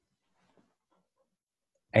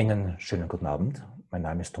Einen schönen guten Abend. Mein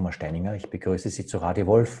Name ist Thomas Steininger. Ich begrüße Sie zu Radio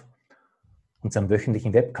Wolf, unserem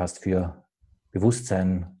wöchentlichen Webcast für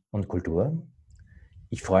Bewusstsein und Kultur.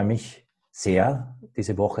 Ich freue mich sehr,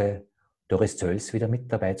 diese Woche Doris Zöls wieder mit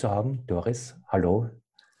dabei zu haben. Doris, hallo.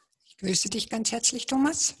 Ich grüße dich ganz herzlich,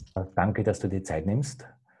 Thomas. Danke, dass du dir Zeit nimmst.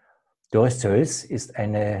 Doris Zöls ist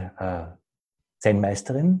eine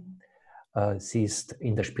Zen-Meisterin. Sie ist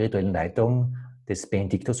in der spirituellen Leitung des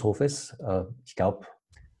Benediktushofes. Ich glaube,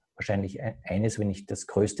 wahrscheinlich eines, wenn nicht das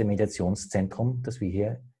größte Mediationszentrum, das wir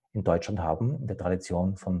hier in Deutschland haben, in der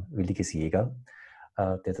Tradition von Williges Jäger,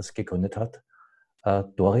 der das gegründet hat.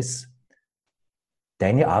 Doris,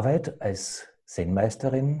 deine Arbeit als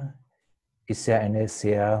Zen-Meisterin ist ja eine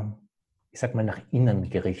sehr, ich sag mal, nach innen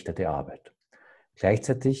gerichtete Arbeit.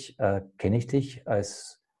 Gleichzeitig kenne ich dich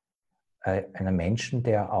als einer Menschen,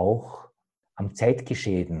 der auch am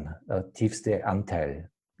Zeitgeschehen tiefsten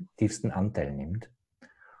Anteil nimmt.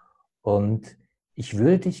 Und ich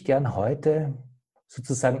würde dich gern heute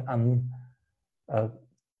sozusagen an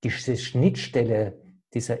diese Schnittstelle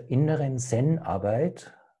dieser inneren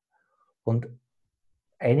Zen-Arbeit und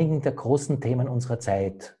einigen der großen Themen unserer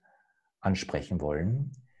Zeit ansprechen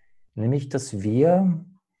wollen. Nämlich, dass wir,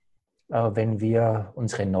 wenn wir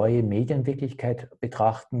unsere neue Medienwirklichkeit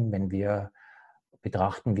betrachten, wenn wir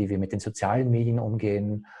betrachten, wie wir mit den sozialen Medien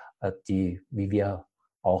umgehen, wie wir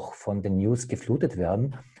auch von den News geflutet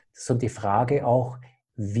werden, so die Frage auch,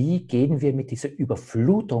 wie gehen wir mit dieser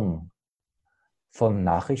Überflutung von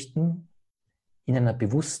Nachrichten in einer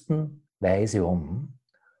bewussten Weise um?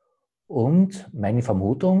 Und meine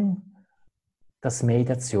Vermutung, dass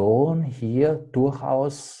Meditation hier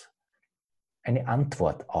durchaus eine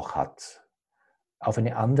Antwort auch hat, auf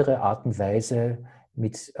eine andere Art und Weise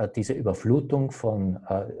mit dieser Überflutung von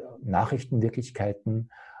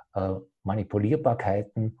Nachrichtenwirklichkeiten,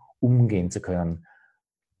 Manipulierbarkeiten umgehen zu können.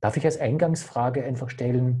 Darf ich als Eingangsfrage einfach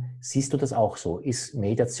stellen, siehst du das auch so? Ist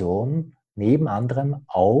Meditation neben anderem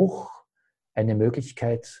auch eine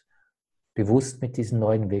Möglichkeit, bewusst mit diesen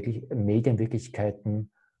neuen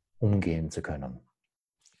Medienwirklichkeiten umgehen zu können?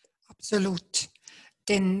 Absolut.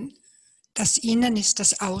 Denn das Innen ist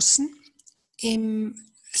das Außen im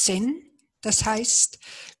Zen. Das heißt,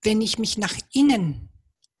 wenn ich mich nach innen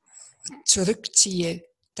zurückziehe,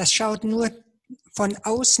 das schaut nur von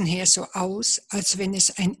außen her so aus, als wenn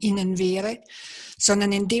es ein Innen wäre,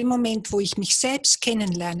 sondern in dem Moment, wo ich mich selbst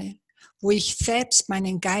kennenlerne, wo ich selbst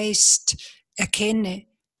meinen Geist erkenne,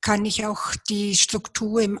 kann ich auch die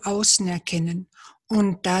Struktur im Außen erkennen.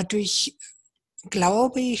 Und dadurch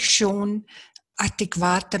glaube ich schon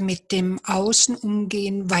adäquater mit dem Außen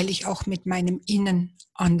umgehen, weil ich auch mit meinem Innen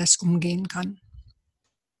anders umgehen kann.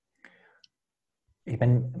 Ich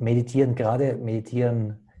meine, gerade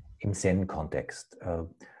Meditieren im Zen-Kontext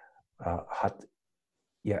hat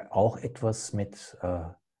ja auch etwas mit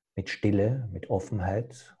Stille, mit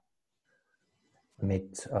Offenheit,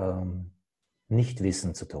 mit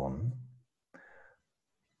Nichtwissen zu tun.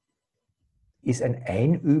 Ist ein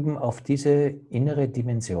Einüben auf diese innere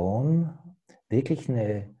Dimension wirklich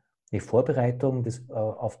eine Vorbereitung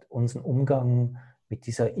auf unseren Umgang mit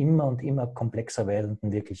dieser immer und immer komplexer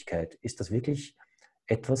werdenden Wirklichkeit? Ist das wirklich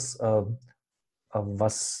etwas,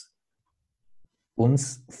 was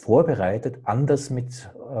uns vorbereitet, anders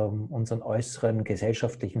mit unseren äußeren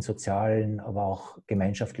gesellschaftlichen, sozialen, aber auch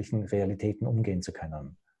gemeinschaftlichen Realitäten umgehen zu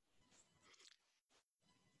können?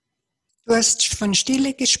 Du hast von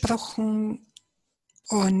Stille gesprochen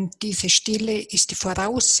und diese Stille ist die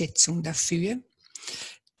Voraussetzung dafür,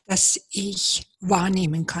 dass ich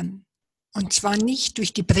wahrnehmen kann. Und zwar nicht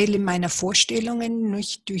durch die Brille meiner Vorstellungen,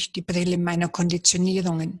 nicht durch die Brille meiner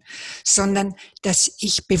Konditionierungen, sondern dass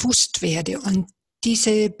ich bewusst werde. Und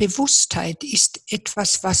diese Bewusstheit ist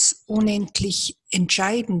etwas, was unendlich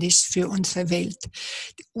entscheidend ist für unsere Welt.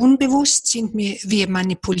 Unbewusst sind wir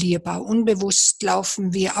manipulierbar, unbewusst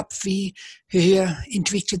laufen wir ab wie höher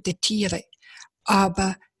entwickelte Tiere.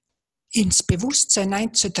 Aber ins Bewusstsein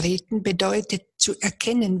einzutreten bedeutet zu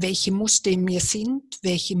erkennen, welche Muster in mir sind,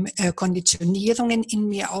 welche Konditionierungen in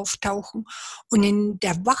mir auftauchen. Und in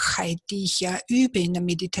der Wachheit, die ich ja übe in der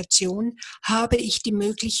Meditation, habe ich die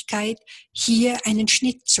Möglichkeit, hier einen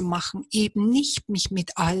Schnitt zu machen, eben nicht mich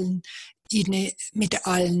mit allen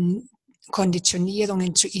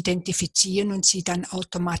Konditionierungen zu identifizieren und sie dann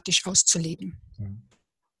automatisch auszuleben.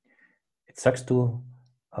 Jetzt sagst du,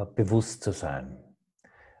 bewusst zu sein.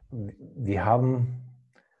 Wir haben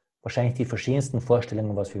wahrscheinlich die verschiedensten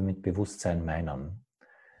Vorstellungen, was wir mit Bewusstsein meinen.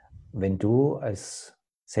 Wenn du als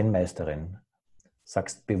Zen-Meisterin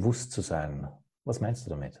sagst, bewusst zu sein, was meinst du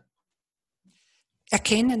damit?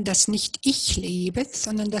 erkennen, dass nicht ich lebe,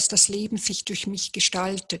 sondern dass das Leben sich durch mich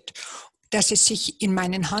gestaltet, dass es sich in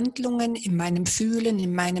meinen Handlungen, in meinem Fühlen,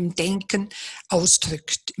 in meinem Denken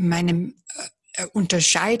ausdrückt, in meinem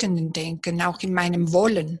unterscheidenden Denken, auch in meinem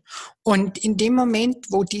Wollen. Und in dem Moment,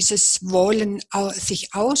 wo dieses Wollen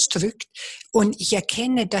sich ausdrückt und ich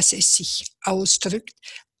erkenne, dass es sich ausdrückt,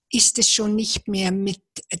 ist es schon nicht mehr mit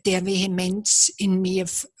der Vehemenz in mir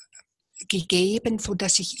gegeben, so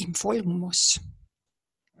dass ich ihm folgen muss.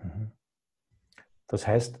 Das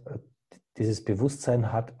heißt, dieses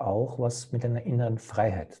Bewusstsein hat auch was mit einer inneren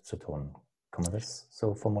Freiheit zu tun. Kann man das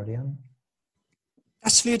so formulieren?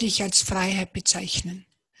 Das würde ich als Freiheit bezeichnen,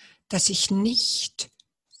 dass ich nicht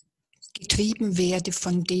getrieben werde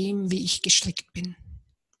von dem, wie ich gestrickt bin.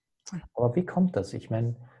 Aber wie kommt das? Ich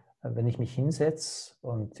meine, wenn ich mich hinsetze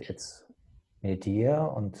und jetzt meditiere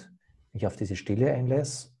und mich auf diese Stille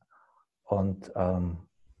einlasse und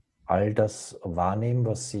all das wahrnehme,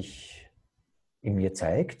 was sich in mir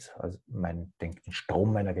zeigt, also den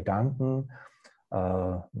Strom meiner Gedanken,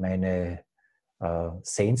 meine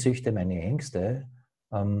Sehnsüchte, meine Ängste,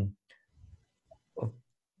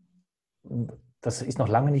 das ist noch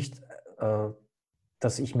lange nicht,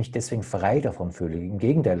 dass ich mich deswegen frei davon fühle. Im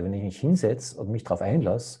Gegenteil, wenn ich mich hinsetze und mich darauf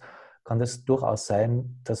einlasse, kann es durchaus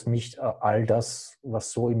sein, dass mich all das,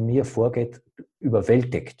 was so in mir vorgeht,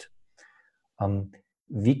 überwältigt.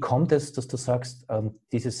 Wie kommt es, dass du sagst,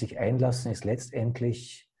 dieses sich einlassen ist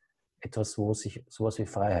letztendlich etwas, wo sich sowas wie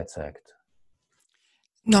Freiheit zeigt?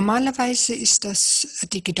 Normalerweise ist das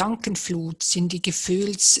die Gedankenflut, sind die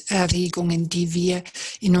Gefühlserregungen, die wir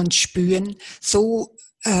in uns spüren, so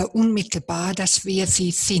unmittelbar, dass wir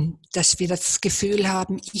sie sind, dass wir das Gefühl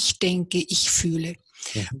haben, ich denke, ich fühle.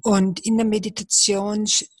 Und in der Meditation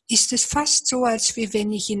ist es fast so, als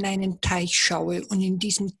wenn ich in einen Teich schaue und in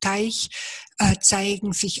diesem Teich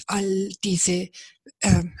zeigen sich all diese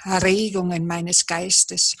Erregungen meines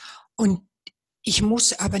Geistes und ich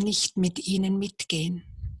muss aber nicht mit ihnen mitgehen.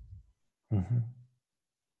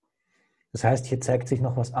 Das heißt, hier zeigt sich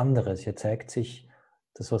noch was anderes. Hier zeigt sich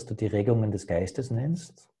das, was du die Regungen des Geistes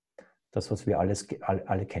nennst, das, was wir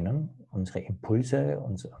alle kennen, unsere Impulse,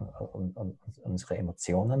 unsere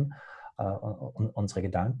Emotionen und unsere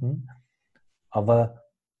Gedanken. Aber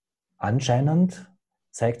anscheinend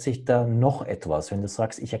zeigt sich da noch etwas, wenn du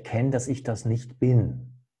sagst, ich erkenne, dass ich das nicht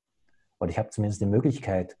bin. Oder ich habe zumindest die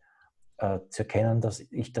Möglichkeit zu erkennen, dass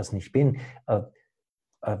ich das nicht bin.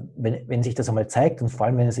 Wenn sich das einmal zeigt und vor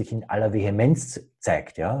allem, wenn es sich in aller Vehemenz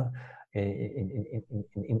zeigt, ja,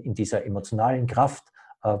 in dieser emotionalen Kraft,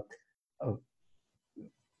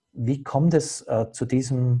 wie kommt es zu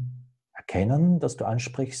diesem Erkennen, das du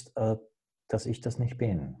ansprichst, dass ich das nicht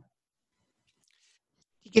bin?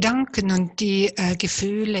 Die Gedanken und die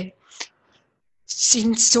Gefühle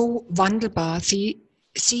sind so wandelbar. Sie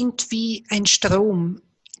sind wie ein Strom.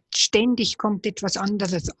 Ständig kommt etwas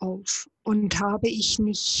anderes auf. Und habe ich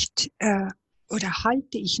nicht oder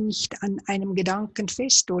halte ich nicht an einem Gedanken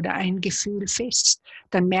fest oder ein Gefühl fest,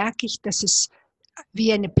 dann merke ich, dass es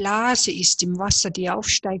wie eine Blase ist im Wasser, die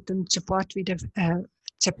aufsteigt und sofort wieder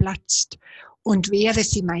zerplatzt. Und wäre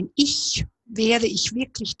sie mein Ich, wäre ich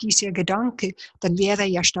wirklich dieser Gedanke, dann wäre er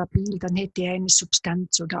ja stabil, dann hätte er eine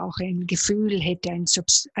Substanz oder auch ein Gefühl hätte eine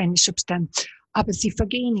Substanz. Aber sie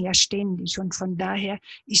vergehen ja ständig und von daher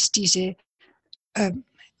ist diese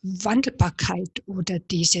Wandelbarkeit oder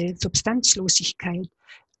diese Substanzlosigkeit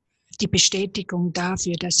die Bestätigung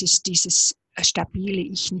dafür, dass es dieses stabile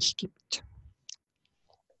Ich nicht gibt.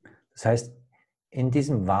 Das heißt, in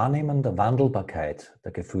diesem Wahrnehmen der Wandelbarkeit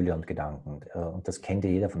der Gefühle und Gedanken, und das kennt ja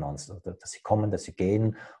jeder von uns, dass sie kommen, dass sie gehen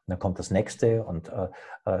und dann kommt das nächste und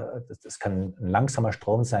das kann ein langsamer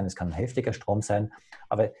Strom sein, es kann ein heftiger Strom sein,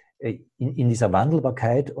 aber in dieser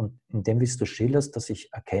Wandelbarkeit und in dem, wie du schilderst, dass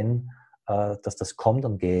ich erkenne, dass das kommt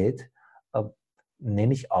und geht,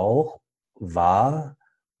 nehme ich auch wahr,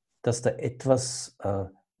 dass da etwas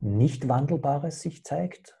nicht Wandelbares sich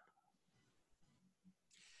zeigt?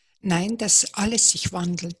 Nein, dass alles sich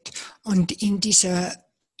wandelt. Und in dieser,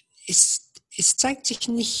 es zeigt sich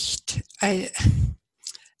nicht,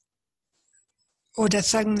 oder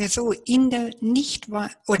sagen wir so, in der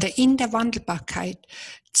Wandelbarkeit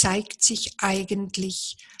zeigt sich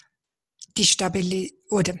eigentlich die Stabilität,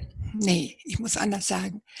 oder nee, ich muss anders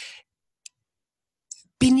sagen,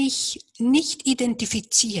 bin ich nicht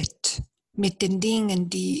identifiziert mit den Dingen,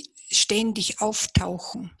 die ständig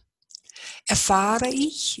auftauchen, erfahre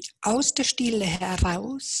ich aus der Stille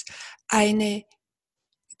heraus eine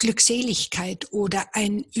Glückseligkeit oder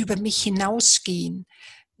ein über mich hinausgehen.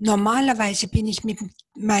 Normalerweise bin ich mit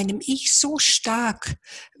meinem Ich so stark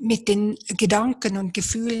mit den Gedanken und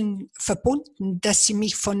Gefühlen verbunden, dass sie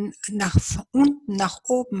mich von unten nach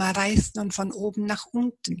oben erreißen und von oben nach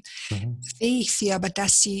unten. Mhm. Sehe ich sie aber,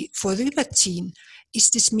 dass sie vorüberziehen,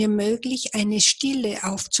 ist es mir möglich, eine Stille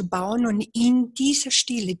aufzubauen, und in dieser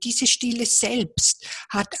Stille, diese Stille selbst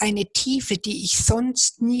hat eine Tiefe, die ich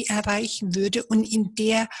sonst nie erreichen würde und in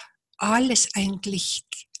der alles eigentlich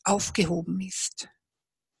aufgehoben ist.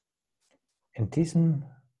 In diesem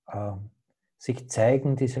äh, sich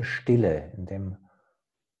zeigen, dieser Stille, in dem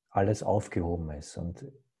alles aufgehoben ist. Und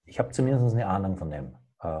ich habe zumindest eine Ahnung von dem,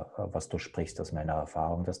 was du sprichst, aus meiner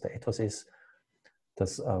Erfahrung, dass da etwas ist,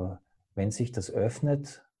 dass, wenn sich das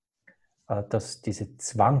öffnet, dass diese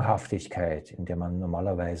Zwanghaftigkeit, in der man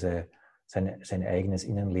normalerweise sein eigenes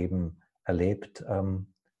Innenleben erlebt,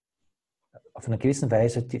 auf eine gewisse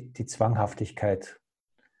Weise die Zwanghaftigkeit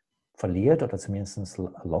verliert oder zumindest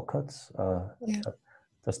lockert, Ja.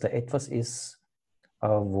 dass da etwas ist,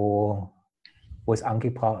 wo es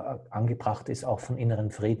angebracht ist, auch von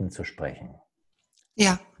inneren Frieden zu sprechen.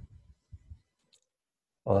 Ja.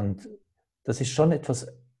 Und das ist schon etwas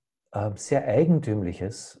sehr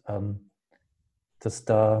Eigentümliches, dass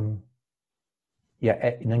da ja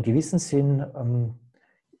in einem gewissen Sinn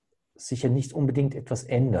sich ja nicht unbedingt etwas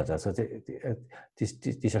ändert. Also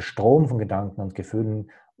dieser Strom von Gedanken und Gefühlen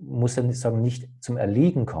muss ja nicht zum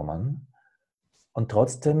Erliegen kommen. Und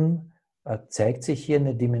trotzdem zeigt sich hier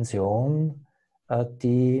eine Dimension,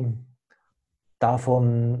 die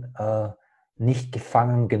davon nicht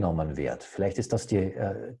gefangen genommen wird. Vielleicht ist das die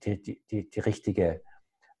richtige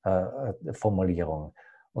Formulierung.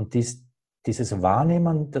 Und dieses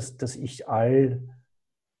Wahrnehmen, dass ich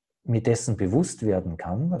mir dessen bewusst werden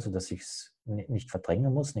kann, also dass ich es nicht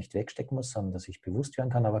verdrängen muss, nicht wegstecken muss, sondern dass ich bewusst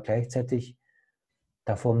werden kann, aber gleichzeitig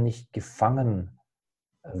davon nicht gefangen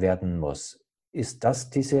werden muss. Ist das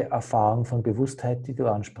diese Erfahrung von Bewusstheit, die du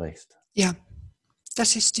ansprichst? Ja,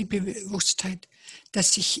 das ist die Bewusstheit,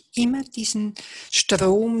 dass ich immer diesen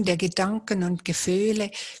Strom der Gedanken und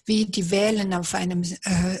Gefühle wie die Wellen auf einem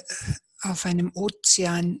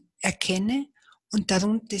Ozean erkenne, und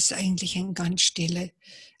darunter ist eigentlich eine ganz stille,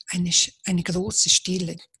 eine große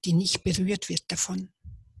Stille, die nicht berührt wird davon.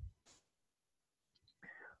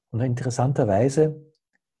 Und interessanterweise,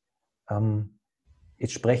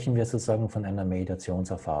 jetzt sprechen wir sozusagen von einer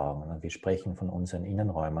Meditationserfahrung. Wir sprechen von unseren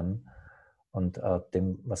Innenräumen und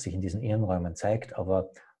dem, was sich in diesen Innenräumen zeigt.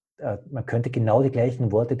 Aber man könnte genau die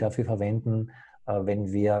gleichen Worte dafür verwenden,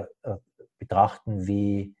 wenn wir betrachten,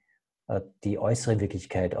 wie die äußere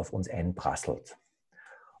Wirklichkeit auf uns einprasselt.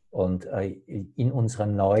 Und in unserer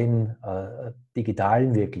neuen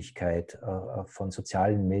digitalen Wirklichkeit von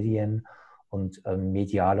sozialen Medien und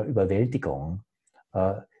medialer Überwältigung,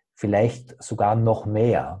 vielleicht sogar noch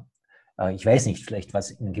mehr. Ich weiß nicht, vielleicht war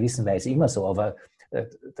es in gewisser Weise immer so, aber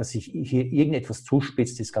dass sich hier irgendetwas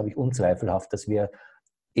zuspitzt, ist, glaube ich, unzweifelhaft, dass wir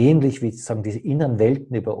ähnlich wie sozusagen diese inneren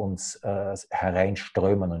Welten über uns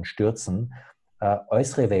hereinströmen und stürzen,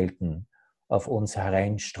 äußere Welten auf uns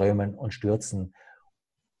hereinströmen und stürzen.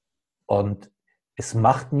 Und es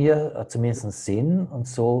macht mir zumindest Sinn, und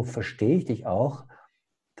so verstehe ich dich auch,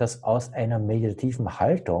 dass aus einer meditativen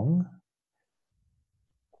Haltung,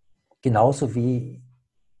 genauso wie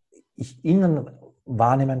ich innen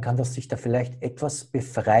wahrnehmen kann, dass sich da vielleicht etwas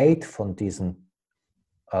befreit von diesen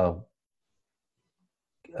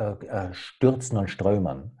Stürzen und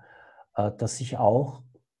Strömen, dass sich auch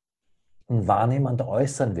ein Wahrnehmen der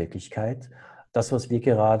äußeren Wirklichkeit, das, was wir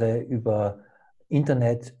gerade über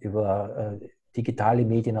Internet, über digitale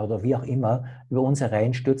Medien oder wie auch immer, über uns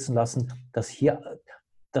hereinstürzen lassen, dass hier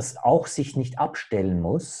das auch sich nicht abstellen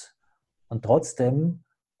muss und trotzdem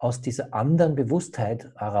aus dieser anderen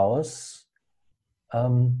Bewusstheit heraus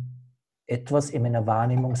etwas in meiner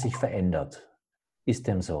Wahrnehmung sich verändert. Ist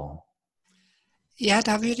dem so? Ja,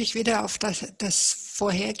 da würde ich wieder auf das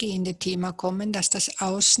vorhergehende Thema kommen, dass das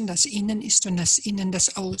Außen das Innen ist und das Innen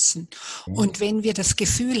das Außen. Und wenn wir das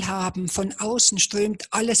Gefühl haben, von außen strömt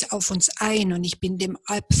alles auf uns ein und ich bin dem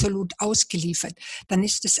absolut ausgeliefert, dann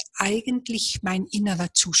ist es eigentlich mein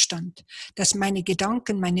innerer Zustand, dass meine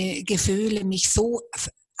Gedanken, meine Gefühle mich so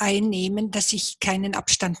einnehmen, dass ich keinen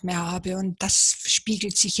Abstand mehr habe, und das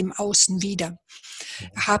spiegelt sich im Außen wider.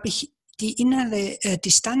 Habe ich die innere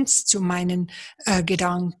Distanz zu meinen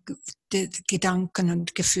Gedanken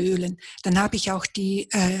und Gefühlen, dann habe ich auch die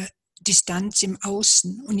Distanz im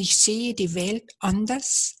Außen und ich sehe die Welt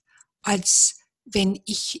anders, als wenn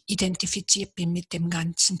ich identifiziert bin mit dem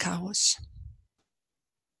ganzen Chaos.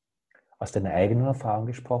 Aus deiner eigenen Erfahrung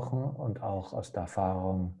gesprochen und auch aus der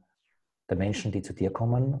Erfahrung der Menschen, die zu dir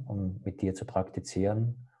kommen, um mit dir zu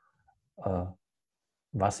praktizieren.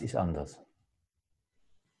 Was ist anders?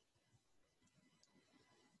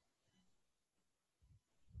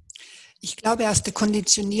 Ich glaube, aus der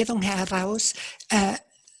Konditionierung heraus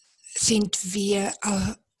sind wir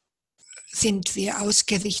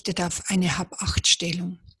ausgerichtet auf eine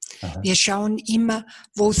Hab-Acht-Stellung. Aha. Wir schauen immer,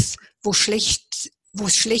 wo es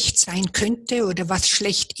schlecht sein könnte oder was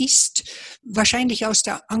schlecht ist. Wahrscheinlich aus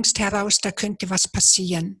der Angst heraus, da könnte was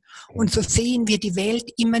passieren. Okay. Und so sehen wir die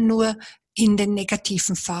Welt immer nur in den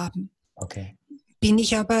negativen Farben. Okay. Bin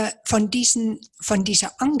ich aber von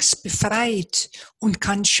dieser Angst befreit und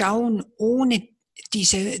kann schauen ohne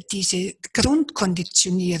diese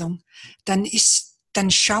Grundkonditionierung,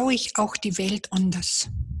 dann schaue ich auch die Welt anders.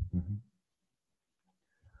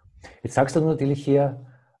 Jetzt sagst du natürlich hier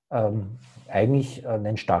eigentlich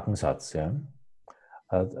einen starken Satz. Ja?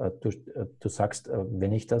 Du sagst,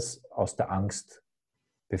 wenn ich das aus der Angst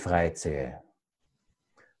befreit sehe.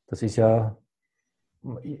 Das ist ja,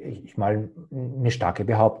 ich mal, eine starke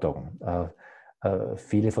Behauptung.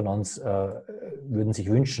 Viele von uns würden sich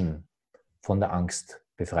wünschen, von der Angst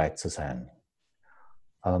befreit zu sein.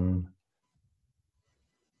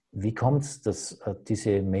 Wie kommt es, dass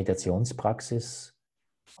diese Meditationspraxis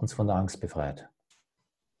uns von der Angst befreit?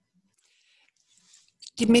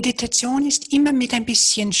 Die Meditation ist immer mit ein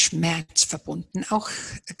bisschen Schmerz verbunden, auch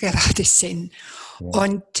gerade Zen. Ja.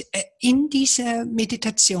 Und in dieser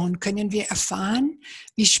Meditation können wir erfahren,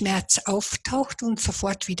 wie Schmerz auftaucht und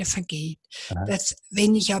sofort wieder vergeht. Dass,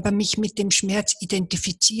 wenn ich aber mich mit dem Schmerz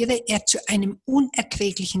identifiziere, er zu einem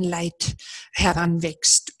unerträglichen Leid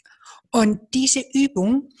heranwächst. Und diese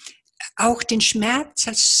Übung, auch den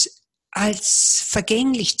Schmerz als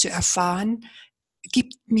vergänglich zu erfahren,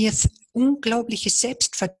 gibt mir unglaubliches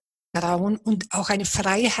Selbstvertrauen und auch eine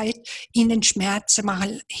Freiheit, in den Schmerz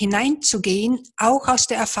mal hineinzugehen, auch aus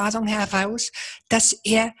der Erfahrung heraus, dass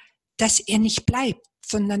er nicht bleibt,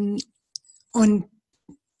 sondern und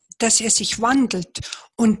dass er sich wandelt.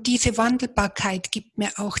 Und diese Wandelbarkeit gibt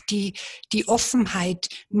mir auch die Offenheit,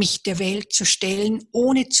 mich der Welt zu stellen,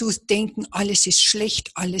 ohne zu denken, alles ist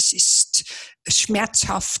schlecht, alles ist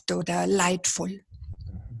schmerzhaft oder leidvoll.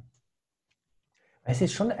 Es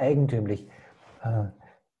ist schon eigentümlich,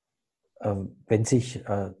 wenn sich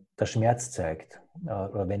der Schmerz zeigt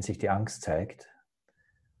oder wenn sich die Angst zeigt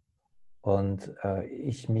und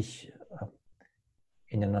ich mich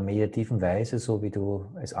in einer meditativen Weise, so wie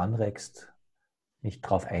du es anregst, mich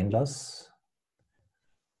darauf einlasse,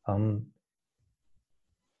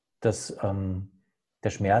 dass der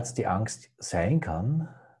Schmerz die Angst sein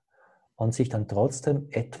kann und sich dann trotzdem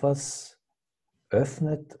etwas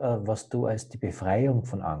öffnet, was du als die Befreiung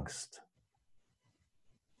von Angst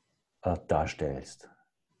darstellst.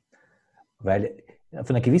 Weil auf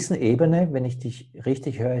einer gewissen Ebene, wenn ich dich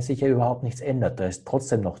richtig höre, sich ja überhaupt nichts ändert. Da ist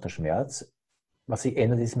trotzdem noch der Schmerz. Was sich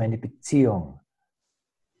ändert, ist meine Beziehung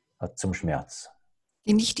zum Schmerz.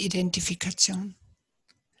 Die Nicht-Identifikation.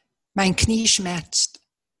 Mein Knie schmerzt,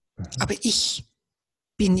 aber ich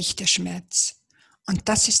bin nicht der Schmerz. Und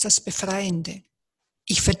das ist das Befreiende.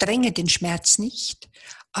 Ich verdränge den Schmerz nicht,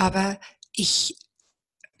 aber ich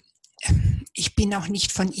bin auch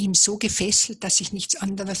nicht von ihm so gefesselt, dass ich nichts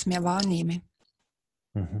anderes mehr wahrnehme.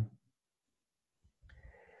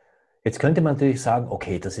 Jetzt könnte man natürlich sagen,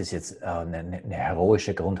 okay, das ist jetzt eine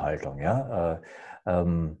heroische Grundhaltung. Ja?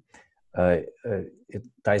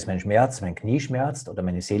 Da ist mein Schmerz, mein Knie schmerzt oder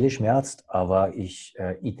meine Seele schmerzt, aber ich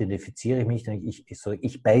identifiziere mich,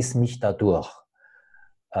 ich beiß mich da durch.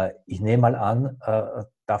 Ich nehme mal an,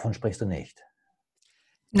 davon sprichst du nicht.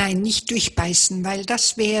 Nein, nicht durchbeißen, weil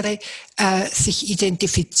das wäre sich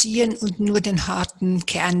identifizieren und nur den harten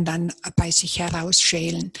Kern dann bei sich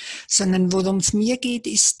herausschälen. Sondern worum es mir geht,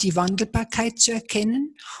 ist die Wandelbarkeit zu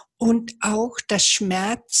erkennen und auch das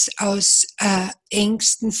Schmerz aus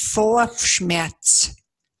Ängsten vor Schmerz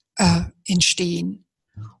entstehen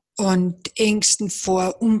und Ängsten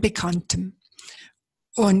vor Unbekanntem.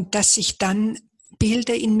 Und dass sich dann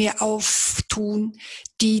Bilder in mir auftun,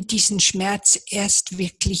 die diesen Schmerz erst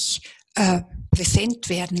wirklich präsent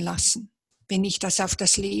werden lassen. Wenn ich das auf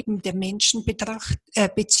das Leben der Menschen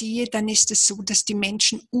beziehe, dann ist es so, dass die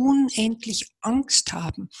Menschen unendlich Angst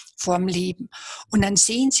haben vor dem Leben. Und dann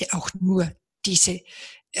sehen sie auch nur diese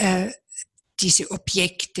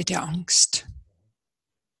Objekte der Angst.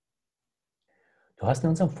 Du hast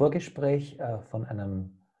in unserem Vorgespräch von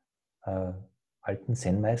einem alten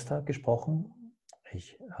Zen-Meister gesprochen.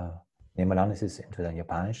 Ich nehme mal an, es ist entweder ein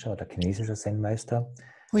japanischer oder chinesischer Zen-Meister.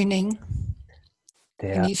 Huineng,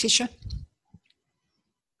 chinesischer.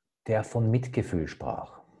 Der von Mitgefühl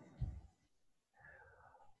sprach.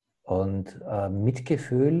 Und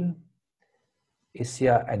Mitgefühl ist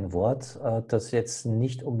ja ein Wort, das jetzt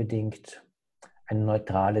nicht unbedingt ein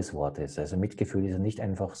neutrales Wort ist. Also Mitgefühl ist ja nicht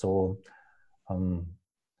einfach so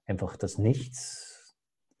einfach das Nichts,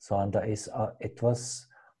 sondern da ist etwas,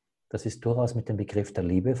 das ist durchaus mit dem Begriff der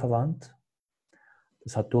Liebe verwandt.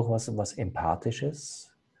 Das hat durchaus was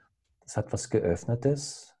Empathisches, das hat was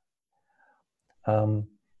Geöffnetes.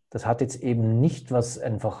 Das hat jetzt eben nicht was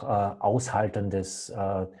einfach Aushaltendes,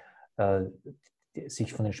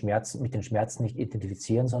 sich von den Schmerzen, mit den Schmerzen nicht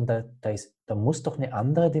identifizieren, sondern da muss doch eine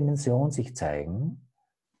andere Dimension sich zeigen,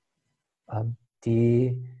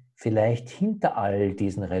 die vielleicht hinter all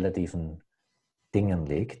diesen relativen Dingen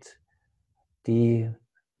liegt, die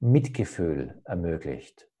Mitgefühl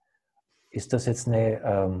ermöglicht. Ist das jetzt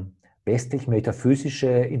eine westlich-metaphysische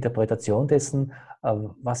Interpretation dessen?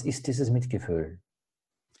 Was ist dieses Mitgefühl?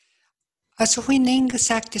 Also vorhin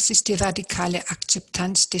gesagt, es ist die radikale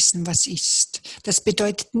Akzeptanz dessen, was ist. Das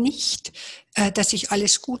bedeutet nicht, dass ich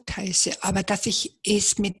alles gutheiße, aber dass ich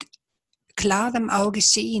es mit klarem Auge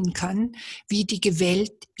sehen kann, wie die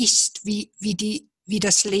Welt ist, wie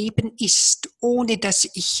das Leben ist, ohne dass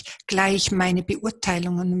ich gleich meine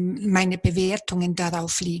Beurteilungen, meine Bewertungen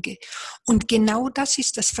darauf lege. Und genau das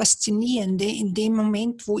ist das Faszinierende in dem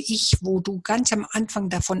Moment, wo du ganz am Anfang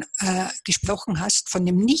davon gesprochen hast, von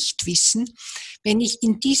dem Nichtwissen, wenn ich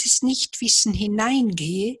in dieses Nichtwissen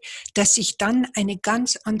hineingehe, dass sich dann eine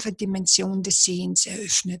ganz andere Dimension des Sehens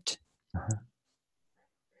eröffnet.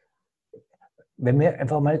 Wenn wir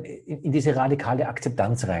einfach mal in diese radikale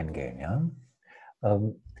Akzeptanz reingehen, ja,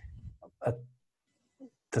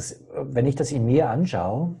 wenn ich das in mir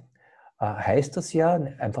anschaue, heißt das ja,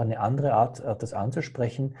 einfach eine andere Art, das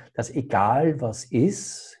anzusprechen, dass egal was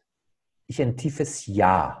ist, ich ein tiefes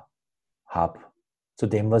Ja habe zu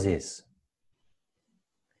dem, was ist.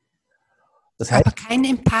 Das heißt, aber kein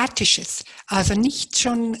empathisches, also nicht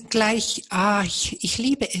schon gleich, ich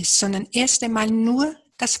liebe es, sondern erst einmal nur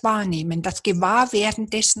das Wahrnehmen, das Gewahrwerden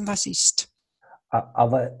dessen, was ist.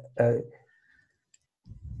 Aber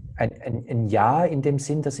ein Ja in dem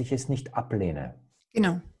Sinn, dass ich es nicht ablehne.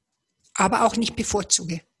 Genau, aber auch nicht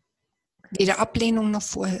bevorzuge. Weder Ablehnung noch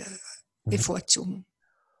bevorzugen.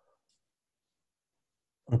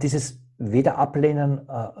 Und dieses weder ablehnen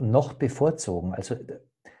noch bevorzugen, also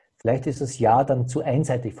vielleicht ist das Ja dann zu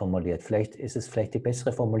einseitig formuliert, vielleicht ist es die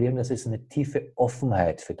bessere Formulierung, dass es eine tiefe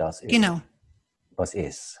Offenheit für das ist, genau, was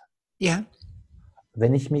ist. Ja.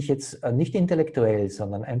 Wenn ich mich jetzt nicht intellektuell,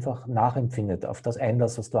 sondern einfach nachempfindet auf das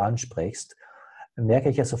einlasse, was du ansprichst, merke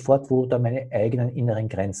ich ja sofort, wo da meine eigenen inneren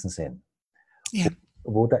Grenzen sind. Ja.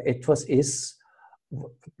 Wo da etwas ist,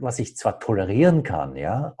 was ich zwar tolerieren kann,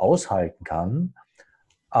 ja, aushalten kann,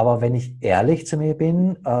 aber wenn ich ehrlich zu mir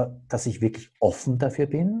bin, dass ich wirklich offen dafür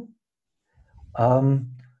bin,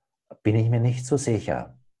 bin ich mir nicht so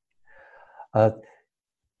sicher.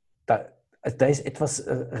 Da ist etwas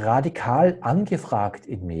radikal angefragt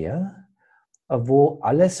in mir, wo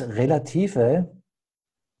alles Relative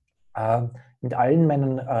mit allen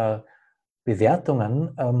meinen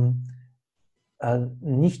Bewertungen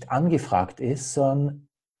nicht angefragt ist, sondern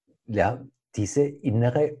ja, diese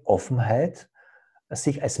innere Offenheit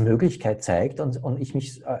sich als Möglichkeit zeigt und ich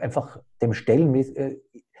mich einfach dem stellen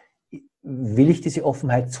will ich diese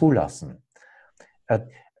Offenheit zulassen.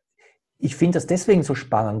 Ich finde das deswegen so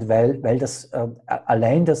spannend, weil das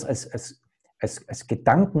allein das als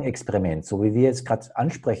Gedankenexperiment, so wie wir jetzt gerade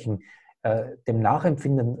ansprechen, dem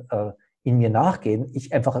Nachempfinden in mir nachgehen,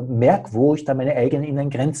 ich einfach merke, wo ich da meine eigenen inneren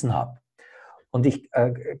Grenzen habe. Und ich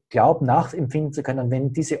glaube, nachempfinden zu können,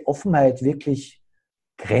 wenn diese Offenheit wirklich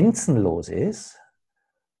grenzenlos ist,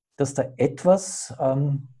 dass da etwas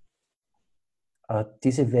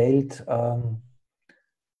diese Welt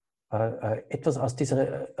etwas aus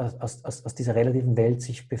dieser relativen Welt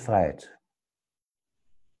sich befreit.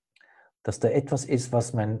 Dass da etwas ist,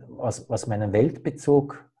 was meinen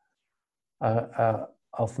Weltbezug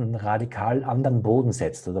auf einen radikal anderen Boden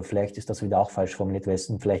setzt. Oder vielleicht ist das wieder auch falsch formuliert, weil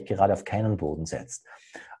es vielleicht gerade auf keinen Boden setzt.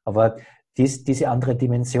 Aber diese andere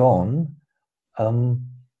Dimension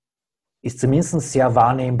ist zumindest sehr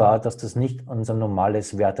wahrnehmbar, dass das nicht unser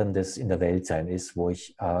normales Wertendes in der Welt sein ist, wo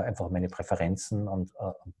ich einfach meine Präferenzen und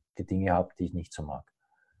die Dinge habe, die ich nicht so mag.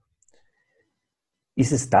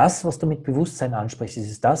 Ist es das, was du mit Bewusstsein ansprichst?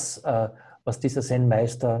 Ist es das, was dieser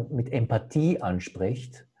Zen-Meister mit Empathie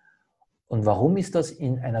anspricht? Und warum ist das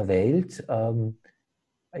in einer Welt,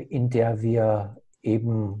 in der wir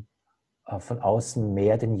eben von außen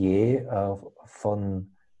mehr denn je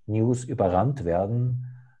von News überrannt werden,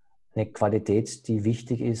 eine Qualität, die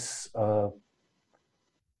wichtig ist,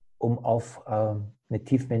 um auf eine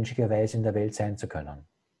tiefmenschliche Weise in der Welt sein zu können?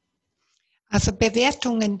 Also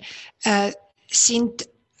Bewertungen sind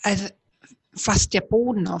fast der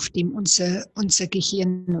Boden, auf dem unser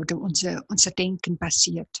Gehirn oder unser Denken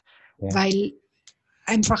basiert. Ja. Weil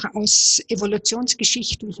einfach aus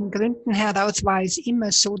evolutionsgeschichtlichen Gründen heraus war es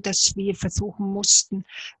immer so, dass wir versuchen mussten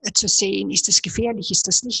zu sehen, ist das gefährlich, ist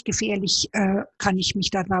das nicht gefährlich, kann ich mich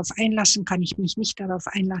darauf einlassen, kann ich mich nicht darauf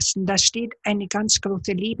einlassen. Da steht eine ganz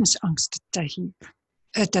große Lebensangst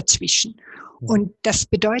dazwischen. Und das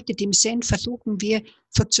bedeutet, im Zen versuchen wir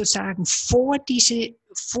sozusagen vor diesen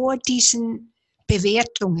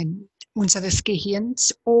Bewertungen unseres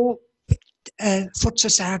Gehirns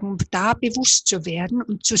sozusagen da bewusst zu werden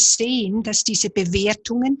und zu sehen, dass diese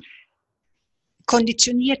Bewertungen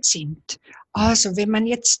konditioniert sind. Also wenn man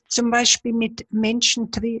jetzt zum Beispiel mit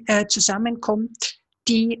Menschen zusammenkommt,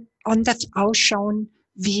 die anders ausschauen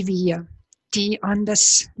wie wir, die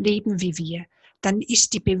anders leben wie wir, dann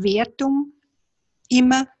ist die Bewertung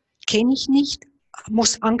immer, kenne ich nicht,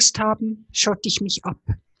 muss Angst haben, schotte ich mich ab.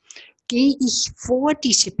 Gehe ich vor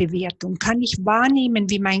diese Bewertung, kann ich wahrnehmen,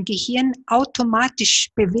 wie mein Gehirn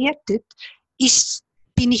automatisch bewertet,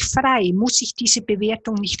 bin ich frei, muss ich diese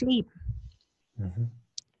Bewertung nicht leben. Mhm.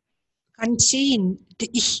 Kann sehen,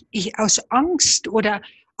 ich aus Angst oder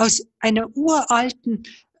aus einer uralten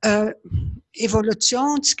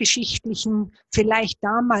evolutionsgeschichtlichen, vielleicht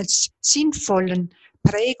damals sinnvollen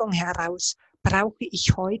Prägung heraus, brauche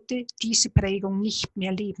ich heute diese Prägung nicht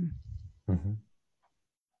mehr leben. Mhm.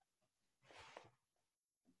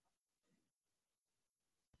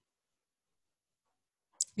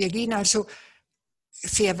 Wir gehen also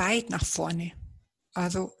sehr weit nach vorne,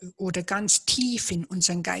 also oder ganz tief in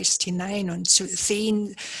unseren Geist hinein und zu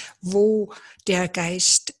sehen, wo der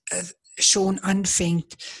Geist schon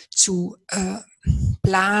anfängt zu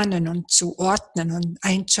planen und zu ordnen und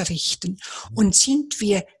einzurichten. Und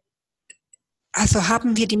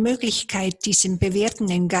haben wir die Möglichkeit, diesen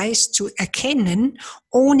bewertenden Geist zu erkennen,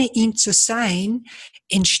 ohne ihn zu sein,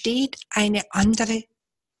 entsteht eine andere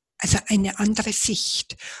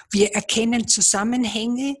Sicht. Wir erkennen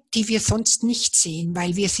Zusammenhänge, die wir sonst nicht sehen,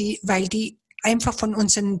 weil die einfach von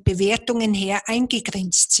unseren Bewertungen her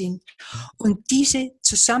eingegrenzt sind. Und diese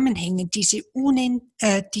Zusammenhänge, diese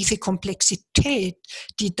Komplexität,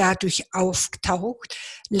 die dadurch auftaucht,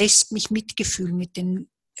 lässt mich Mitgefühl mit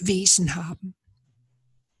den Wesen haben.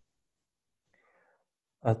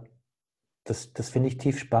 Das finde ich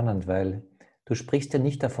tief spannend, weil du sprichst ja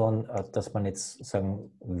nicht davon, dass man jetzt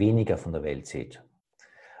sagen, weniger von der Welt sieht,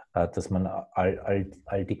 dass man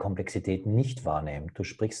all die Komplexitäten nicht wahrnimmt. Du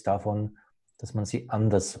sprichst davon, dass man sie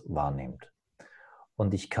anders wahrnimmt.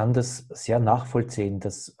 Und ich kann das sehr nachvollziehen,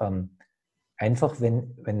 dass einfach,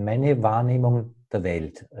 wenn meine Wahrnehmung der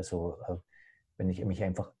Welt, also wenn ich mich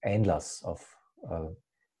einfach einlasse auf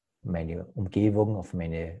meine Umgebung, auf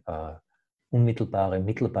meine unmittelbare,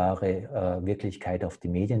 mittelbare Wirklichkeit, auf die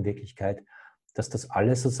Medienwirklichkeit, dass das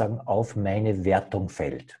alles sozusagen auf meine Wertung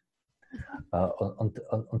fällt. Und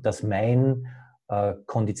dass mein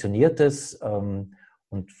konditioniertes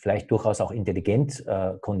und vielleicht durchaus auch intelligent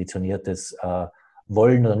konditioniertes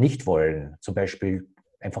Wollen oder Nicht-Wollen, zum Beispiel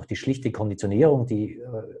einfach die schlichte Konditionierung, die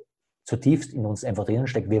zutiefst in uns einfach drinnen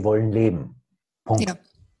steckt, wir wollen leben. Punkt. Ja.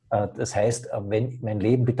 Das heißt, wenn mein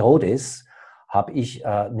Leben bedroht ist, habe ich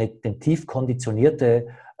eine tief konditionierte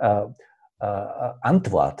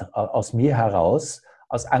Antwort aus mir heraus,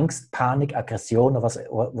 aus Angst, Panik, Aggression,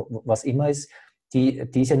 was immer ist, die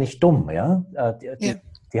ist ja nicht dumm. Ja?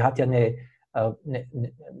 Die hat ja eine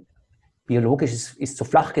biologisch ist zu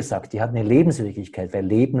flach gesagt, die hat eine Lebenswirklichkeit, weil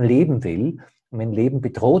Leben leben will. Und wenn Leben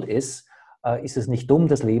bedroht ist es nicht dumm,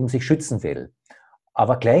 dass Leben sich schützen will.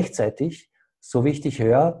 Aber gleichzeitig, so wie ich dich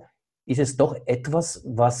höre, ist es doch etwas,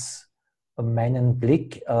 was meinen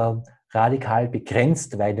Blick radikal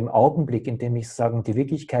begrenzt, weil im Augenblick, in dem ich die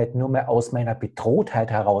Wirklichkeit nur mehr aus meiner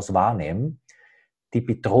Bedrohtheit heraus wahrnehme, die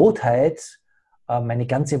Bedrohtheit meine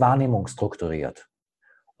ganze Wahrnehmung strukturiert.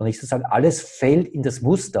 Und ich alles fällt in das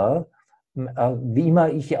Muster, wie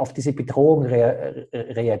immer ich auf diese Bedrohung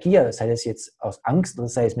reagiere, sei es jetzt aus Angst oder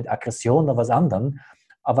sei es mit Aggression oder was anderem,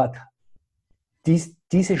 aber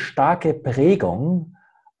diese starke Prägung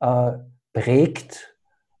prägt,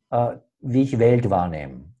 wie ich Welt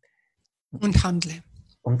wahrnehme. Und handle.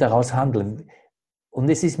 Und daraus handeln. Und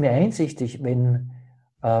es ist mir einsichtig, wenn,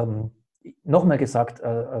 nochmal gesagt,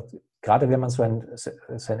 gerade wenn man so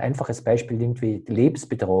ein einfaches Beispiel nimmt wie die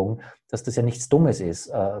Lebensbedrohung, dass das ja nichts Dummes ist,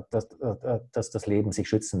 dass das Leben sich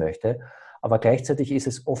schützen möchte. Aber gleichzeitig ist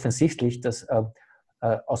es offensichtlich, dass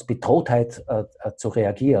aus Bedrohtheit zu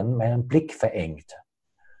reagieren meinen Blick verengt.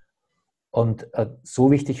 Und so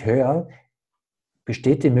wie ich dich höre,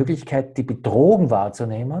 besteht die Möglichkeit, die Bedrohung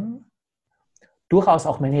wahrzunehmen, durchaus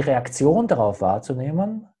auch meine Reaktion darauf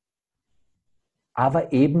wahrzunehmen,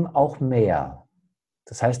 aber eben auch mehr.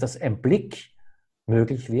 Das heißt, dass ein Blick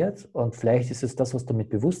möglich wird, und vielleicht ist es das, was du mit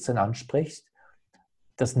Bewusstsein ansprichst,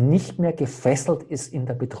 das nicht mehr gefesselt ist in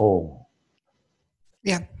der Bedrohung.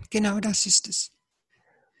 Ja, genau das ist es.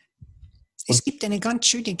 Es gibt eine ganz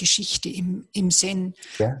schöne Geschichte im Zen,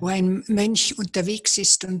 Ja? wo ein Mönch unterwegs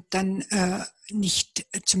ist und dann nicht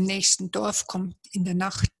zum nächsten Dorf kommt, in der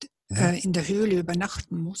Nacht, in der Höhle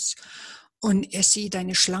übernachten muss. Und er sieht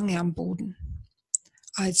eine Schlange am Boden,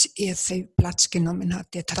 als er Platz genommen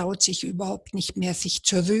hat. Er traut sich überhaupt nicht mehr, sich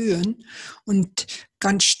zu rühren. Und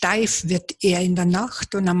ganz steif wird er in der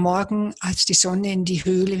Nacht. Und am Morgen, als die Sonne in die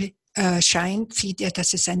Höhle scheint, sieht er,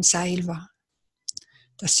 dass es ein Seil war,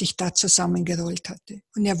 das sich da zusammengerollt hatte.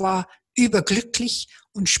 Und er war überglücklich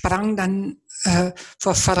und sprang dann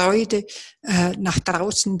vor Freude nach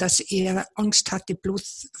draußen, dass er Angst hatte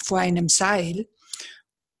bloß vor einem Seil,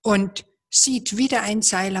 und sieht wieder ein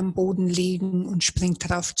Seil am Boden liegen und springt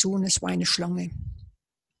drauf zu, und es war eine Schlange.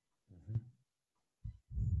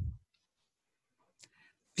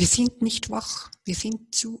 Wir sind nicht wach, wir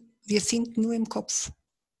sind nur im Kopf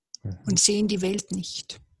und sehen die Welt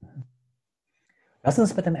nicht. Lass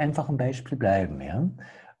uns bei dem einfachen Beispiel bleiben, ja?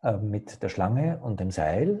 Mit der Schlange und dem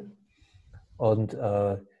Seil. Und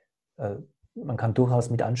man kann durchaus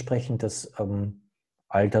mit ansprechen, dass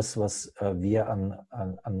all das, was wir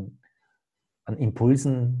an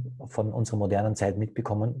Impulsen von unserer modernen Zeit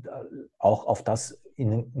mitbekommen, auch auf das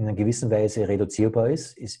in einer gewissen Weise reduzierbar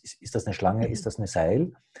ist. Ist das eine Schlange, ist das ein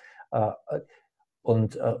Seil?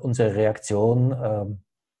 Und unsere Reaktion,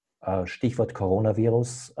 Stichwort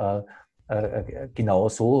Coronavirus, genau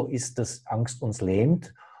so ist, dass Angst uns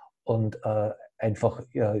lähmt und einfach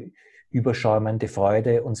überschäumende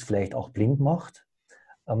Freude uns vielleicht auch blind macht.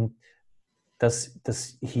 Dass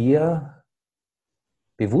hier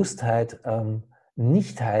Bewusstheit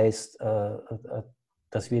nicht heißt,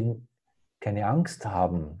 dass wir keine Angst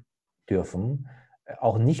haben dürfen,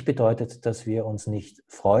 auch nicht bedeutet, dass wir uns nicht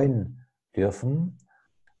freuen dürfen,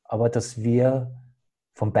 aber dass wir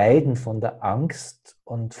von beiden, von der Angst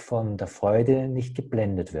und von der Freude, nicht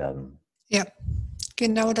geblendet werden. Ja,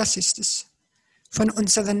 genau das ist es. Von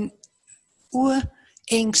unseren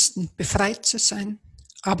Urängsten befreit zu sein,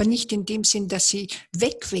 aber nicht in dem Sinn, dass sie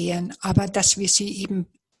weg wären, aber dass wir sie eben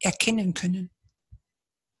erkennen können.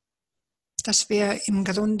 Das wäre im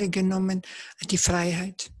Grunde genommen die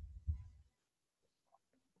Freiheit.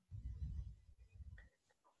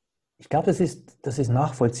 Ich glaube, das ist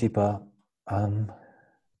nachvollziehbar.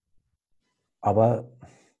 Aber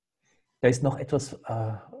da ist noch etwas,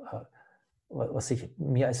 was sich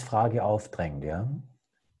mir als Frage aufdrängt. Ja?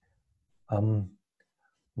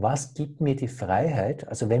 Was gibt mir die Freiheit?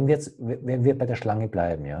 Also wenn wir bei der Schlange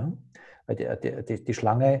bleiben, ja, weil die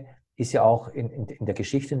Schlange ist ja auch in der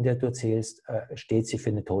Geschichte, in der du erzählst, steht sie für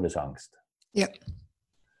eine Todesangst. Ja.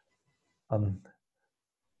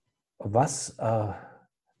 Was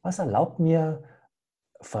erlaubt mir,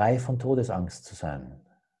 frei von Todesangst zu sein?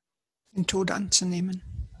 Den Tod anzunehmen.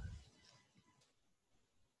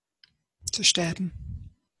 Zu sterben.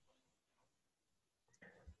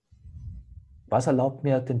 Was erlaubt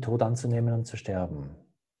mir, den Tod anzunehmen und zu sterben?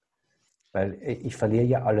 Weil ich verliere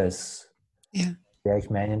ja alles, wer ich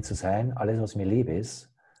meinen zu sein, alles, was mir lieb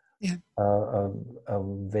ist,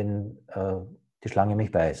 wenn die Schlange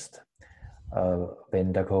mich beißt,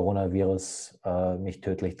 wenn der Coronavirus mich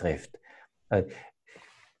tödlich trifft.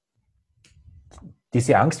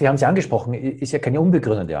 Diese Angst, wir haben sie angesprochen, ist ja keine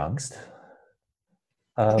unbegründete Angst.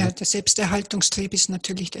 Ja, der Selbsterhaltungstrieb ist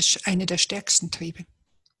natürlich eine der stärksten Triebe.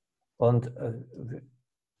 Und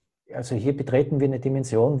also hier betreten wir eine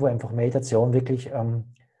Dimension, wo einfach Meditation wirklich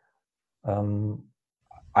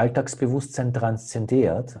Alltagsbewusstsein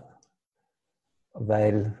transzendiert,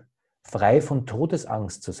 weil frei von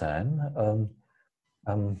Todesangst zu sein,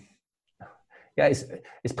 ja,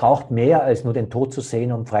 es braucht mehr als nur den Tod zu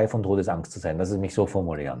sehen, um frei von Todesangst zu sein. Lass es mich so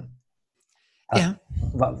formulieren. Ja.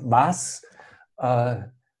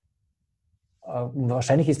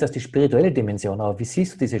 Wahrscheinlich ist das die spirituelle Dimension, aber wie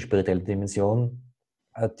siehst du diese spirituelle Dimension,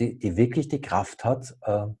 die wirklich die Kraft hat,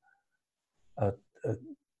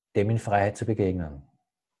 dem in Freiheit zu begegnen?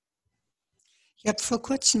 Ich habe vor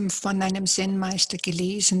kurzem von einem Zen-Meister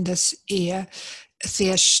gelesen, dass er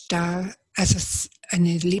sehr stark, also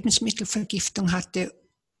eine Lebensmittelvergiftung hatte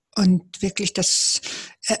und wirklich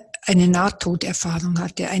eine Nahtoderfahrung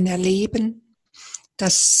hatte, ein Erleben,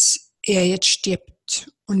 dass er jetzt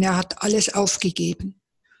stirbt, und er hat alles aufgegeben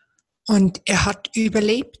und er hat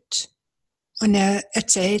überlebt, und er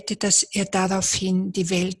erzählte, dass er daraufhin die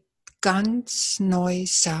Welt ganz neu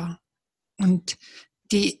sah Und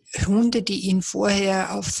die Hunde, die ihn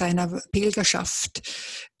vorher auf seiner Pilgerschaft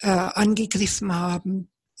angegriffen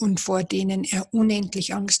haben und vor denen er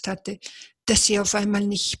unendlich Angst hatte, dass sie auf einmal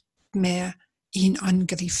nicht mehr ihn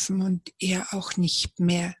angriffen und er auch nicht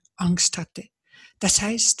mehr Angst hatte. Das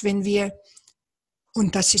heißt, wenn wir,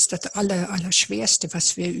 und das ist das Allerschwerste,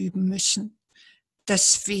 was wir üben müssen,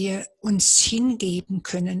 dass wir uns hingeben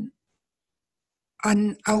können,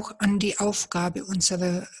 auch an die Aufgabe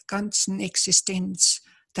unserer ganzen Existenz,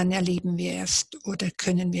 dann erleben wir erst oder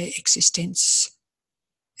können wir Existenz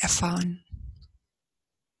erfahren.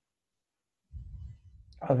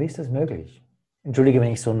 Aber wie ist das möglich? Entschuldige,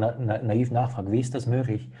 wenn ich so naiv nachfrage, wie ist das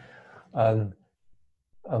möglich?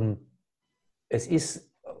 Es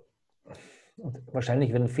ist, und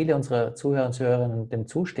wahrscheinlich werden viele unserer Zuhörer und Zuhörerinnen dem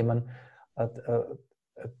zustimmen,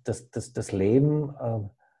 dass das Leben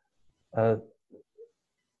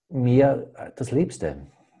mir das Liebste.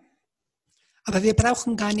 Aber wir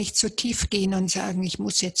brauchen gar nicht so tief gehen und sagen, ich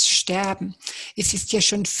muss jetzt sterben. Es ist ja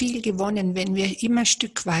schon viel gewonnen, wenn wir immer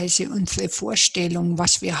stückweise unsere Vorstellung,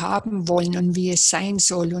 was wir haben wollen und wie es sein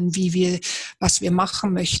soll und was wir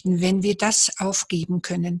machen möchten, wenn wir das aufgeben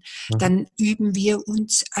können, dann üben wir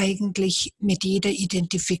uns eigentlich mit jeder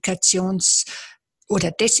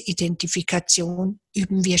oder Desidentifikation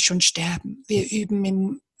üben wir schon sterben. Wir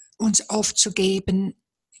üben uns aufzugeben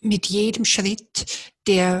mit jedem Schritt,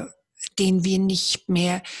 den wir nicht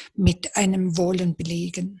mehr mit einem Wollen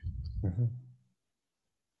belegen.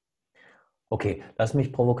 Okay, lass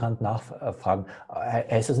mich provokant nachfragen.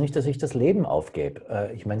 Heißt das nicht, dass ich das Leben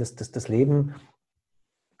aufgebe? Ich meine, das Leben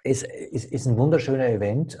ist ein wunderschöner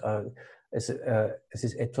Event. Es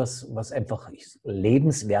ist etwas, was einfach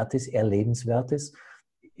lebenswert ist, eher lebenswert ist.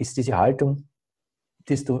 Ist diese Haltung,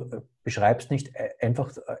 die du beschreibst, nicht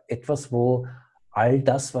einfach etwas, wo all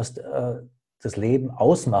das, was das Leben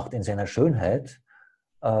ausmacht in seiner Schönheit,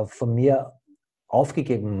 von mir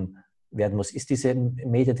aufgegeben werden muss? Ist diese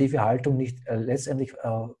meditative Haltung nicht letztendlich,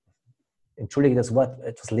 entschuldige das Wort,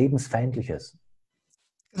 etwas Lebensfeindliches?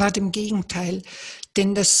 Gerade im Gegenteil,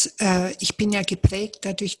 denn ich bin ja geprägt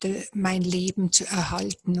dadurch, mein Leben zu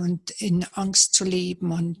erhalten und in Angst zu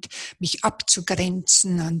leben und mich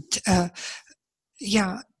abzugrenzen. Und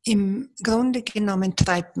im Grunde genommen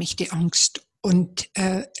treibt mich die Angst. Und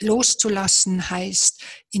loszulassen heißt,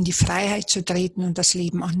 in die Freiheit zu treten und das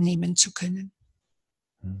Leben annehmen zu können.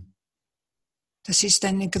 Das ist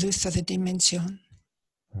eine größere Dimension.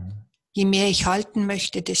 Je mehr ich halten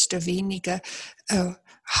möchte, desto weniger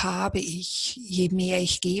habe ich. Je mehr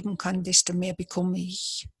ich geben kann, desto mehr bekomme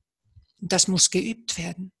ich. Und das muss geübt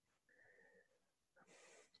werden.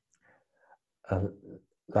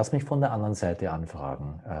 Lass mich von der anderen Seite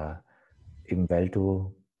anfragen, eben weil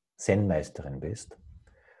du Zen-Meisterin bist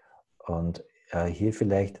und hier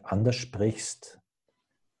vielleicht anders sprichst,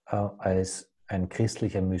 als ein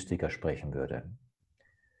christlicher Mystiker sprechen würde.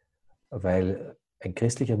 Weil ein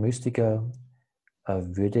christlicher Mystiker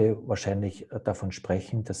würde wahrscheinlich davon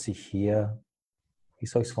sprechen, dass sich hier, wie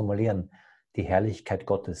soll ich es formulieren, die Herrlichkeit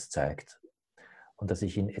Gottes zeigt und dass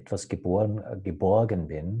ich in etwas geborgen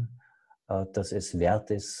bin, dass es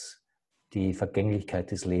wert ist, die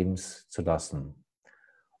Vergänglichkeit des Lebens zu lassen.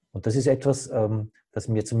 Und das ist etwas, das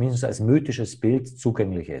mir zumindest als mythisches Bild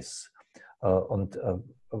zugänglich ist und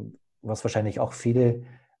was wahrscheinlich auch viele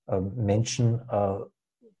Menschen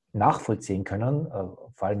nachvollziehen können,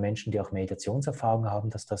 vor allem Menschen, die auch Meditationserfahrung haben,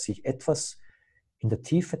 dass da sich etwas in der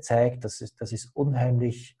Tiefe zeigt, das ist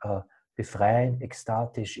unheimlich befreiend,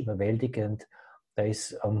 ekstatisch, überwältigend. Da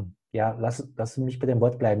ist, lass mich bei dem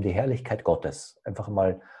Wort bleiben, die Herrlichkeit Gottes. Einfach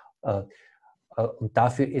mal, und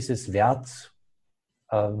dafür ist es wert,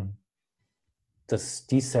 das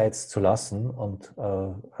Diesseits zu lassen und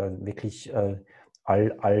wirklich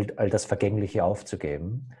all das Vergängliche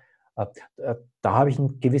aufzugeben. Da habe ich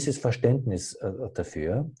ein gewisses Verständnis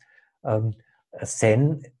dafür.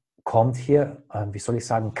 Zen kommt hier, wie soll ich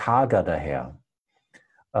sagen, karger daher.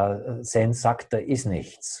 Zen sagt, da ist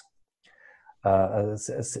nichts.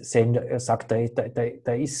 Zen sagt,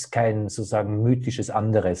 da ist kein sozusagen mythisches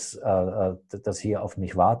anderes, das hier auf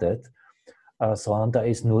mich wartet, sondern da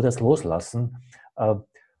ist nur das Loslassen.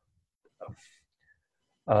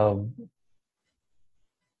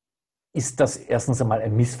 Ist das erstens einmal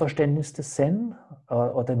ein Missverständnis des Zen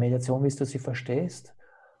oder Meditation, wie du sie verstehst?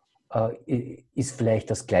 Ist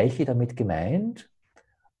vielleicht das Gleiche damit gemeint?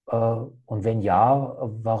 Und wenn ja,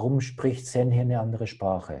 warum spricht Zen hier eine andere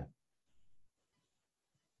Sprache?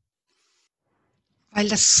 Weil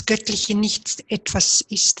das Göttliche nicht etwas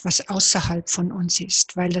ist, was außerhalb von uns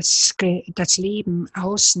ist, weil das Leben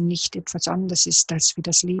außen nicht etwas anderes ist als wie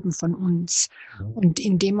das Leben von uns. Und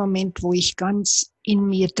in dem Moment, wo ich ganz in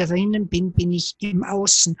mir drinnen bin, bin ich im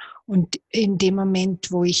Außen. Und in dem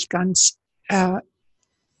Moment, wo ich ganz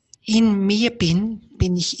in mir bin,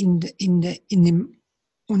 bin ich in dem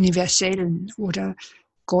Universellen oder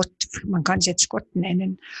Gott, man kann es jetzt Gott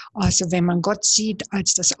nennen. Also wenn man Gott sieht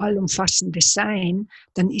als das allumfassende Sein,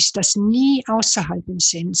 dann ist das nie außerhalb im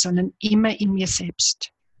Sinn, sondern immer in mir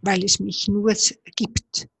selbst, weil es mich nur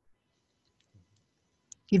gibt.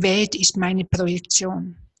 Die Welt ist meine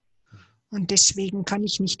Projektion. Und deswegen kann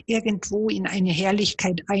ich nicht irgendwo in eine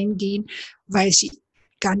Herrlichkeit eingehen, weil sie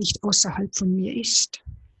gar nicht außerhalb von mir ist.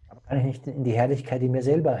 Aber kann ich nicht in die Herrlichkeit in mir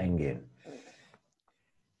selber eingehen?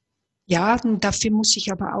 Ja, und dafür muss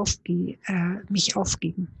ich aber mich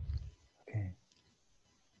aufgeben. Okay.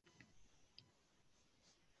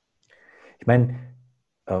 Ich meine,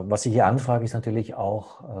 was ich hier anfrage, ist natürlich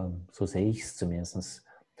auch, so sehe ich es zumindest,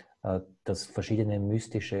 dass verschiedene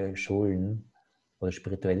mystische Schulen oder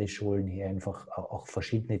spirituelle Schulen hier einfach auch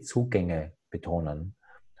verschiedene Zugänge betonen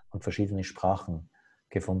und verschiedene Sprachen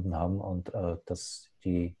gefunden haben und dass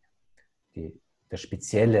das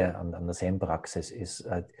Spezielle an der Zen-Praxis ist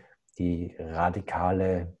die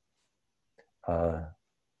radikale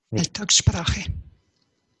Alltagssprache.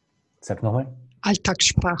 Sag nochmal.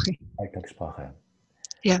 Alltagssprache. Alltagssprache.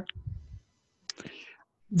 Ja.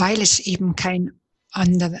 Weil es eben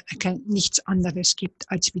nichts anderes gibt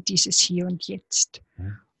als wie dieses Hier und Jetzt.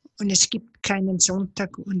 Und es gibt keinen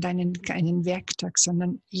Sonntag und keinen Werktag,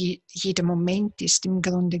 sondern jeder Moment ist im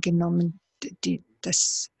Grunde genommen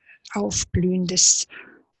das Aufblühen des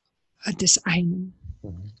einen.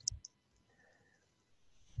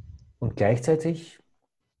 Und gleichzeitig,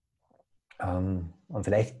 und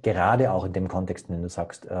vielleicht gerade auch in dem Kontext, wenn du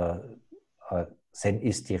sagst, Zen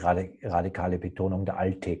ist die radikale Betonung der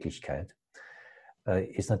Alltäglichkeit,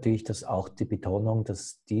 ist natürlich das auch die Betonung,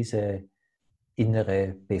 dass diese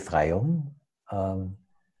innere Befreiung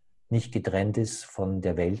nicht getrennt ist von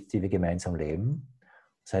der Welt, die wir gemeinsam leben.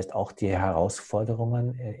 Das heißt, auch die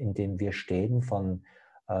Herausforderungen, in denen wir stehen, von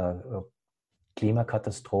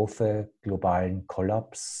Klimakatastrophe, globalen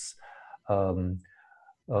Kollaps,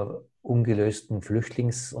 ungelösten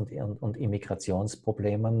Flüchtlings- und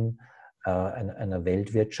Immigrationsproblemen, einer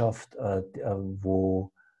Weltwirtschaft,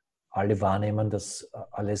 wo alle wahrnehmen, dass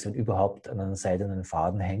alles, wenn überhaupt, an einem seidenen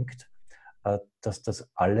Faden hängt, dass das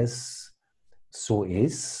alles so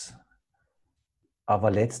ist,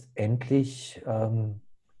 aber letztendlich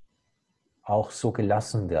auch so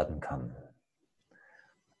gelassen werden kann.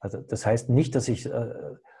 Also das heißt nicht, dass ich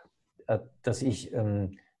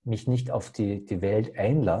mich nicht auf die Welt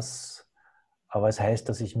einlasse, aber es heißt,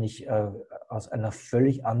 dass ich mich aus einer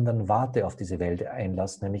völlig anderen Warte auf diese Welt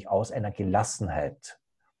einlasse, nämlich aus einer Gelassenheit.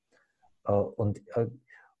 Und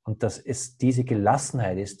dass es diese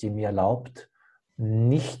Gelassenheit ist, die mir erlaubt,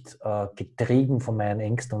 nicht getrieben von meinen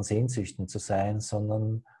Ängsten und Sehnsüchten zu sein,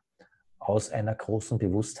 sondern aus einer großen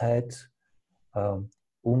Bewusstheit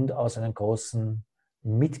und aus einem großen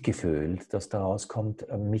Mitgefühl, das daraus kommt,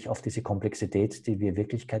 mich auf diese Komplexität, die wir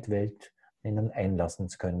Wirklichkeit Welt nennen, einlassen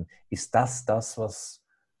zu können. Ist das, was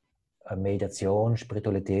Meditation,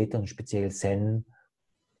 Spiritualität und speziell Zen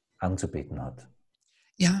anzubieten hat?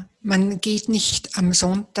 Ja, man geht nicht am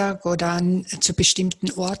Sonntag oder zu bestimmten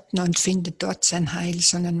Orten und findet dort sein Heil,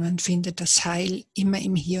 sondern man findet das Heil immer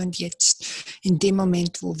im Hier und Jetzt, in dem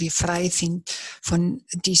Moment, wo wir frei sind von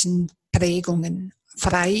diesen Prägungen.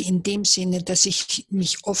 Frei in dem Sinne, dass ich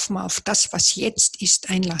mich offen auf das, was jetzt ist,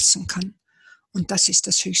 einlassen kann. Und das ist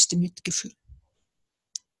das höchste Mitgefühl.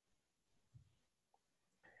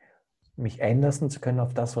 Mich einlassen zu können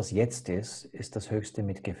auf das, was jetzt ist das höchste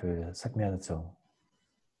Mitgefühl. Sag mir dazu.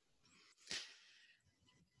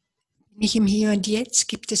 Nicht im Hier und Jetzt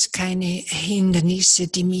gibt es keine Hindernisse,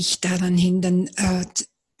 die mich daran hindern,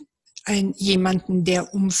 jemanden,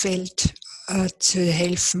 der umfällt, zu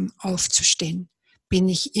helfen, aufzustehen. Bin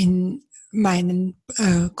ich in meinen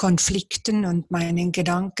Konflikten und meinen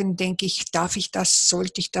Gedanken, denke ich, darf ich das,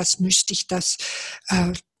 sollte ich das, müsste ich das,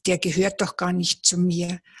 der gehört doch gar nicht zu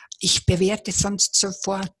mir. Ich bewerte sonst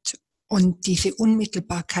sofort. Und diese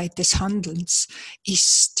Unmittelbarkeit des Handelns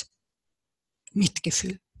ist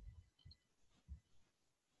Mitgefühl.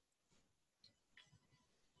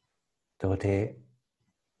 Dorothee,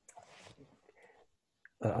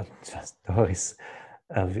 Doris,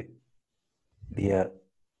 wir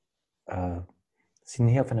sind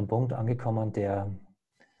hier auf einem Punkt angekommen,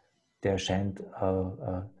 der scheint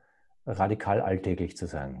radikal alltäglich zu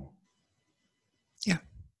sein. Ja.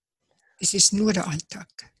 Es ist nur der Alltag,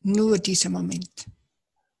 nur dieser Moment,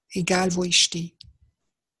 egal wo ich stehe.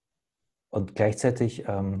 Und gleichzeitig,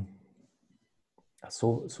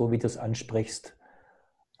 so wie du es ansprichst,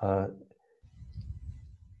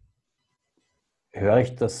 höre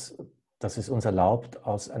ich, dass es uns erlaubt,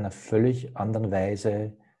 aus einer völlig anderen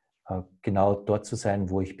Weise genau dort zu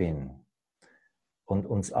sein, wo ich bin. Und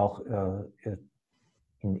uns auch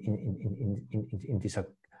in dieser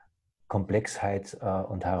Komplexheit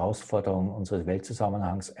und Herausforderung unseres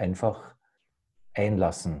Weltzusammenhangs einfach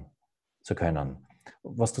einlassen zu können.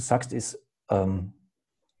 Was du sagst, ist,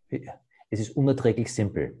 es ist unerträglich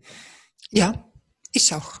simpel. Ja,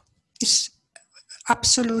 ist auch. Ist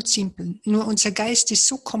absolut simpel. Nur unser Geist ist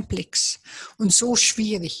so komplex und so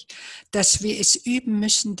schwierig, dass wir es üben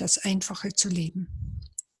müssen, das Einfache zu leben.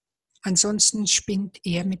 Ansonsten spinnt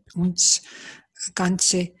er mit uns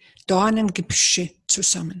ganze Dornengebüsche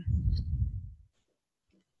zusammen.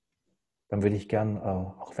 Dann würde ich gern,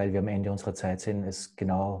 auch weil wir am Ende unserer Zeit sind, es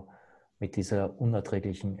genau mit dieser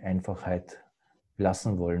unerträglichen Einfachheit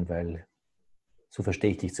lassen wollen, weil, so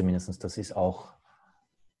verstehe ich dich zumindest, das ist auch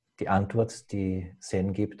die Antwort, die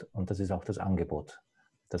Zen gibt, und das ist auch das Angebot,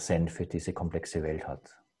 das Zen für diese komplexe Welt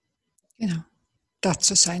hat. Genau, da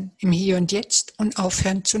zu sein, im Hier und Jetzt und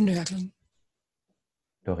aufhören zu nörgeln.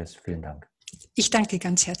 Doris, vielen Dank. Ich danke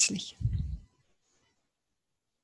ganz herzlich.